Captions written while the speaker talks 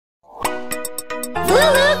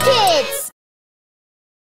LooLoo Kids!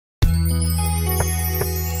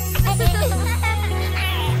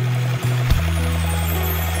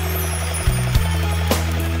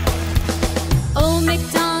 Old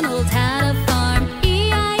MacDonald had a farm,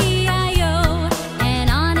 E-I-E-I-O. And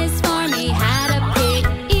on his farm he had a pig,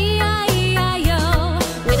 E-I-E-I-O.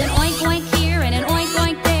 With an oink oink here and an oink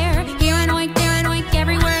oink there, here an oink, there an oink,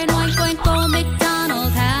 everywhere an oink oink. Old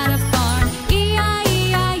MacDonald had a farm,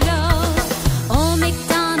 E-I-E-I-O. Old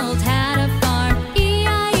MacDonald had a farm,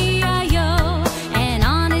 E-I-E-I-O. And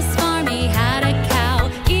on his farm he had a cow,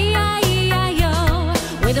 E-I-E-I-O.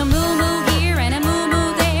 With a moo moo here and a moo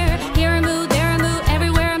moo there, here a moo, there a moo,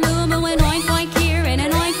 everywhere a moo moo. An oink oink here and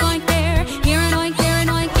an oink oink there, here an oink, there an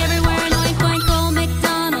oink, everywhere an oink oink. Old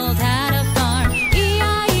MacDonald had a farm,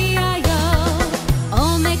 E-I-E-I-O.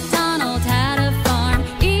 Old MacDonald had a farm,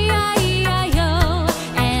 E-I-E-I-O.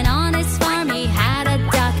 And on his farm he had a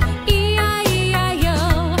duck,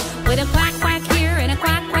 E-I-E-I-O. With a quack quack here and a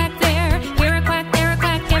quack quack there, here a quack, there a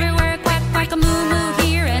quack, everywhere a quack quack. A moo moo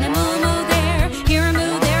here and a moo moo there, here a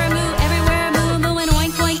moo, there a moo, everywhere a moo moo. An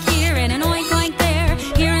oink oink here and an oink oink there,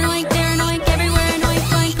 here an oink, there an oink, everywhere an oink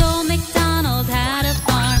oink. Old MacDonald had a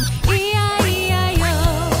farm, E-I-E-I-O.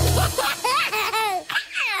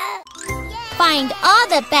 Find all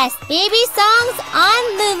the best baby songs on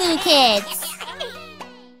LooLoo Kids.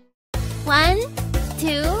 1,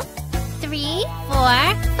 2, 3,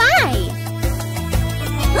 4, 5.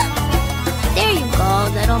 There you go,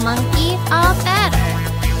 little monkey. All better.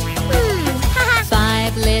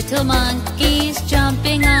 Five little monkeys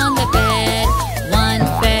jumping on the bed. One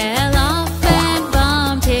fell off and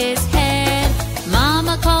bumped his head.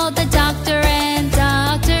 Mama called the doctor and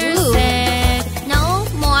doctor Ooh. said, No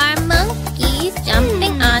more monkeys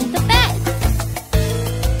jumping on the bed.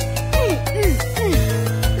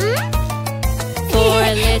 Four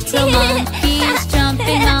little monkeys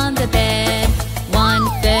jumping on the bed. One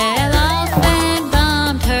fell off and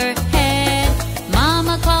bumped her head.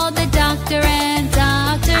 Mama called the doctor and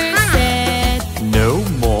doctor said, No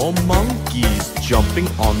more monkeys jumping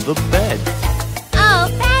on the bed. Oh,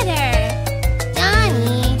 better.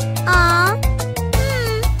 Johnny. Aw.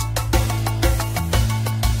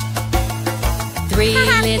 Three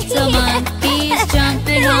little monkeys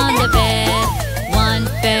jumping on the bed. One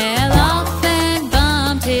fell off and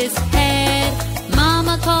bumped his head.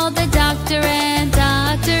 Mama called the doctor and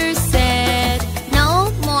doctor said,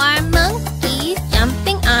 No more monkeys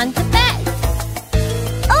jumping on the bed.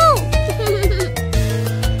 Oh!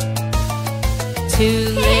 Two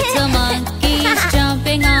little monkeys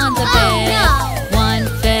jumping on the bed. no. One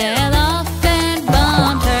fell off and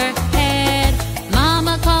bumped her head.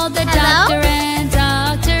 Mama called the Hello? doctor and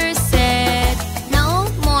doctor said, No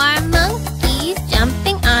more monkeys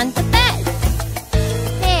jumping on the bed.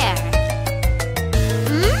 There.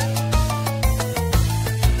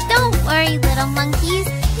 Don't worry, little monkeys.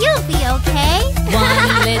 You'll be okay. One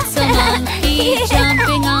little monkey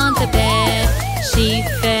jumping on the bed.